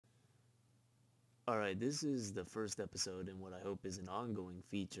Alright, this is the first episode in what I hope is an ongoing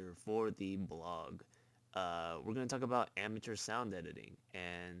feature for the blog. We're going to talk about amateur sound editing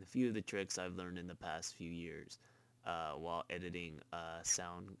and a few of the tricks I've learned in the past few years while editing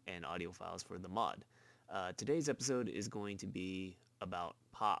sound and audio files for the mod. Today's episode is going to be about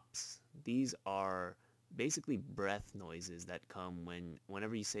pops. These are basically breath noises that come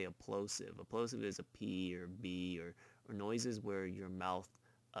whenever you say a plosive. A plosive is a P or B or noises where your mouth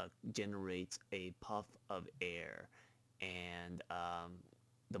generates a puff of air, and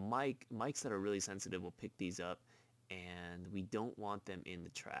the mics that are really sensitive will pick these up, and we don't want them in the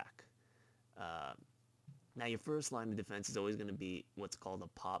track. Uh, Now your first line of defense is always going to be what's called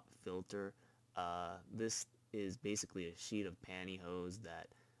a pop filter. This is basically a sheet of pantyhose that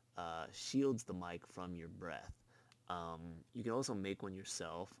shields the mic from your breath. You can also make one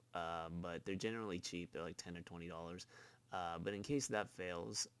yourself, but they're generally cheap. They're like $10 or $20. But in case that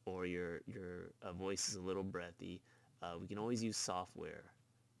fails or your voice is a little breathy, we can always use software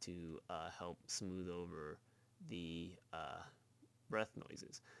to help smooth over the breath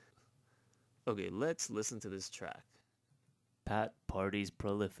noises. Okay, let's listen to this track. Pat parties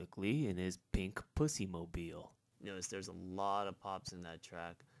prolifically in his pink pussy-mobile. Notice there's a lot of pops in that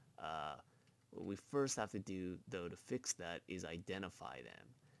track. What we first have to do, though, to fix that is identify them.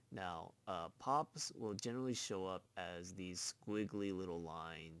 Now, pops will generally show up as these squiggly little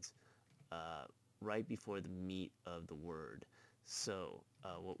lines right before the meat of the word. So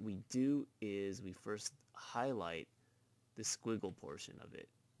what we do is we first highlight the squiggle portion of it,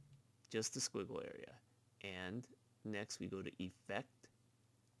 just the squiggle area. And next we go to Effect,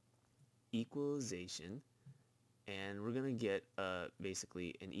 Equalization, and we're going to get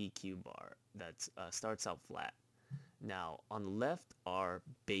basically an EQ bar that starts out flat. Now, on the left are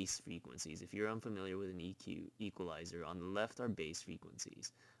bass frequencies. If you're unfamiliar with an EQ equalizer, on the left are bass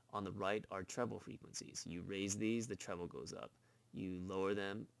frequencies. On the right are treble frequencies. You raise these, the treble goes up. You lower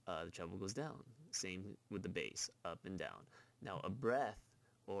them, the treble goes down. Same with the bass, up and down. Now, a breath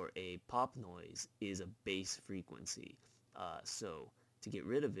or a pop noise is a bass frequency. So to get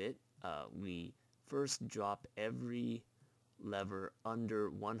rid of it, we first drop every lever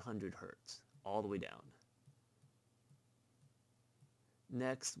under 100 hertz, all the way down.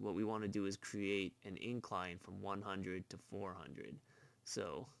 Next, what we want to do is create an incline from 100 to 400.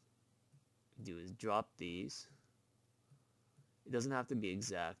 So, what we do is drop these. It doesn't have to be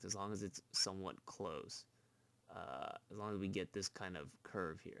exact as long as it's somewhat close. As long as we get this kind of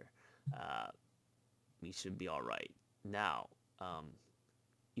curve here, we should be alright. Now,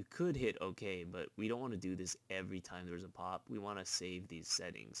 you could hit OK, but we don't want to do this every time there's a pop. We want to save these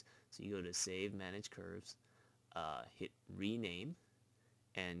settings. So you go to Save, Manage Curves, hit Rename,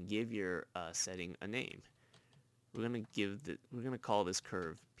 and give your setting a name. We're gonna call this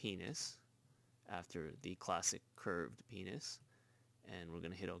curve penis after the classic curved penis, and we're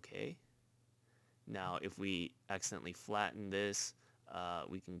gonna hit OK. Now, if we accidentally flatten this,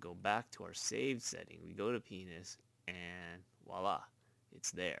 we can go back to our saved setting. We go to penis, and voila,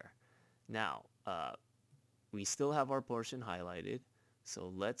 it's there. Now, we still have our portion highlighted,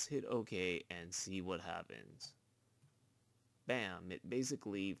 so let's hit OK and see what happens. Bam, it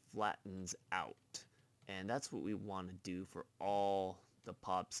basically flattens out. And that's what we want to do for all the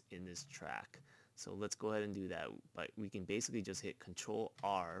pops in this track. So let's go ahead and do that. But we can basically just hit Control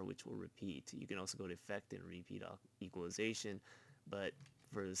R, which will repeat. You can also go to Effect and repeat equalization, but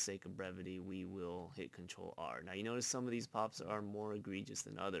for the sake of brevity, we will hit Control R. Now you notice some of these pops are more egregious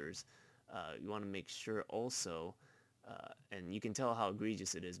than others. You want to make sure also, and you can tell how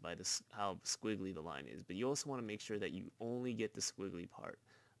egregious it is by how squiggly the line is, but you also want to make sure that you only get the squiggly part.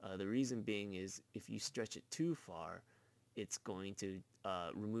 The reason being is if you stretch it too far, it's going to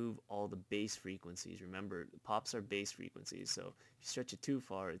remove all the bass frequencies. Remember, pops are bass frequencies, so if you stretch it too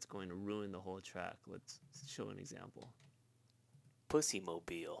far, it's going to ruin the whole track. Let's show an example.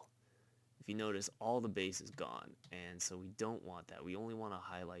 Pussy-mobile. If you notice, all the bass is gone, and so we don't want that. We only want to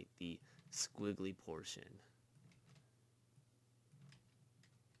highlight the squiggly portion.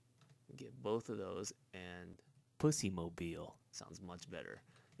 Get both of those, and Pussy-mobile. sounds much better.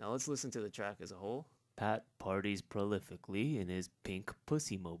 Now let's listen to the track as a whole. Pat parties prolifically in his pink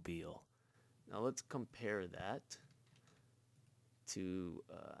pussy-mobile. Now let's compare that to,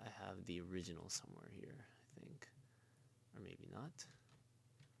 I have the original somewhere here, I think, or maybe not.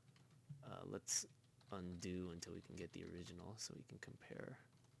 Let's undo until we can get the original so we can compare.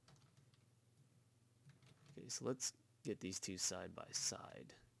 Okay, so let's get these two side by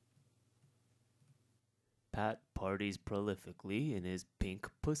side. Pat parties prolifically in his pink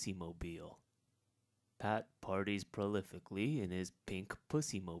pussy-mobile. Pat parties prolifically in his pink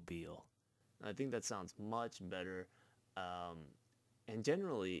pussy-mobile. I think that sounds much better. And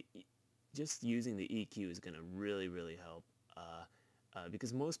generally, just using the EQ is going to really, really help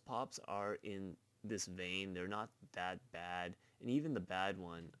because most pops are in this vein. They're not that bad, and even the bad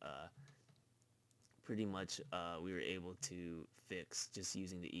one, pretty much we were able to fix just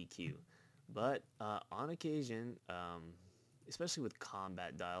using the EQ. But on occasion, especially with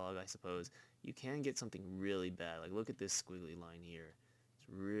combat dialogue, I suppose, you can get something really bad. Like look at this squiggly line here. It's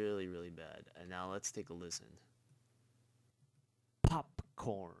really, really bad. And now let's take a listen.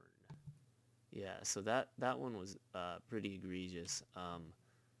 Popcorn. Yeah, so that one was pretty egregious.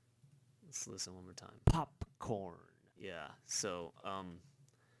 Let's listen one more time. Popcorn. Yeah, so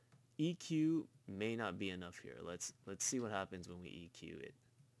EQ may not be enough here. Let's see what happens when we EQ it.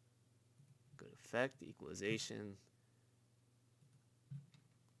 Go to Effect, Equalization.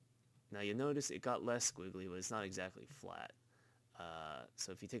 Now you notice it got less squiggly, but it's not exactly flat.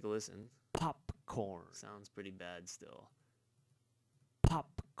 So if you take a listen, Popcorn. sounds pretty bad still.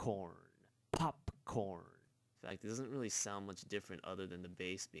 Popcorn. Popcorn. In fact, it doesn't really sound much different other than the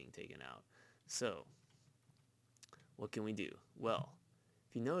bass being taken out. So, what can we do? Well,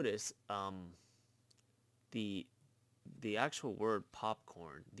 if you notice, the actual word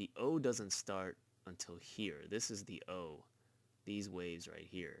popcorn, the O doesn't start until here. This is the O, these waves right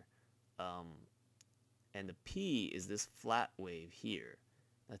here. And the P is this flat wave here.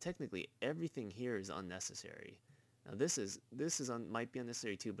 Now technically everything here is unnecessary. Now this might be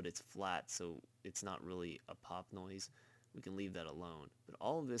unnecessary too, but it's flat, so it's not really a pop noise. We can leave that alone. But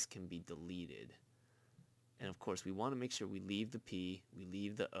all of this can be deleted. And of course we want to make sure we leave the P, we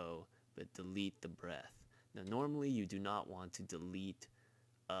leave the O, but delete the breath. Now normally you do not want to delete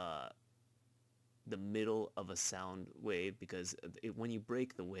the middle of a sound wave because when you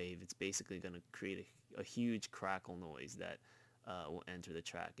break the wave, it's basically going to create a huge crackle noise that will enter the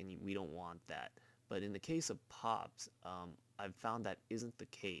track, and we don't want that. But in the case of pops, I've found that isn't the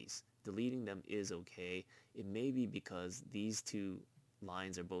case. Deleting them is okay. It may be because these two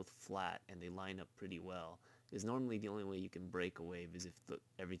lines are both flat and they line up pretty well. Because normally the only way you can break a wave is if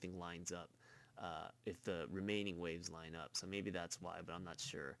everything lines up. If the remaining waves line up. So maybe that's why, but I'm not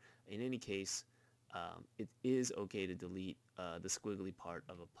sure. In any case, it is okay to delete the squiggly part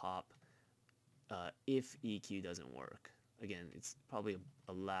of a pop if EQ doesn't work. Again, it's probably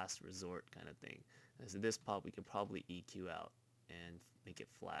a last resort kind of thing. So this pop we could probably EQ out and make it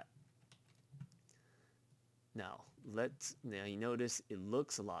flat. Now you notice it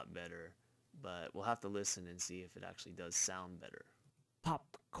looks a lot better, but we'll have to listen and see if it actually does sound better.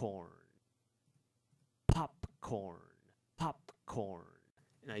 Popcorn. Popcorn. Popcorn.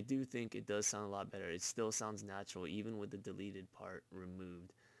 And I do think it does sound a lot better. It still sounds natural even with the deleted part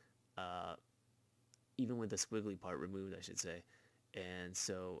removed. Even with the squiggly part removed, I should say. And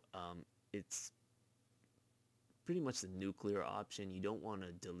so it's pretty much the nuclear option. You don't want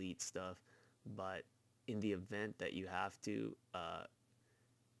to delete stuff, but in the event that you have to,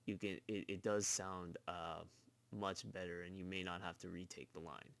 you can. It does sound much better, and you may not have to retake the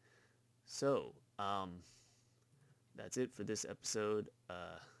line. So that's it for this episode.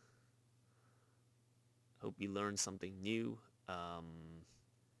 Hope you learned something new.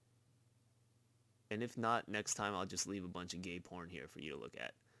 And if not, next time I'll just leave a bunch of gay porn here for you to look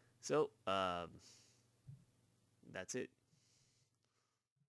at. So, that's it.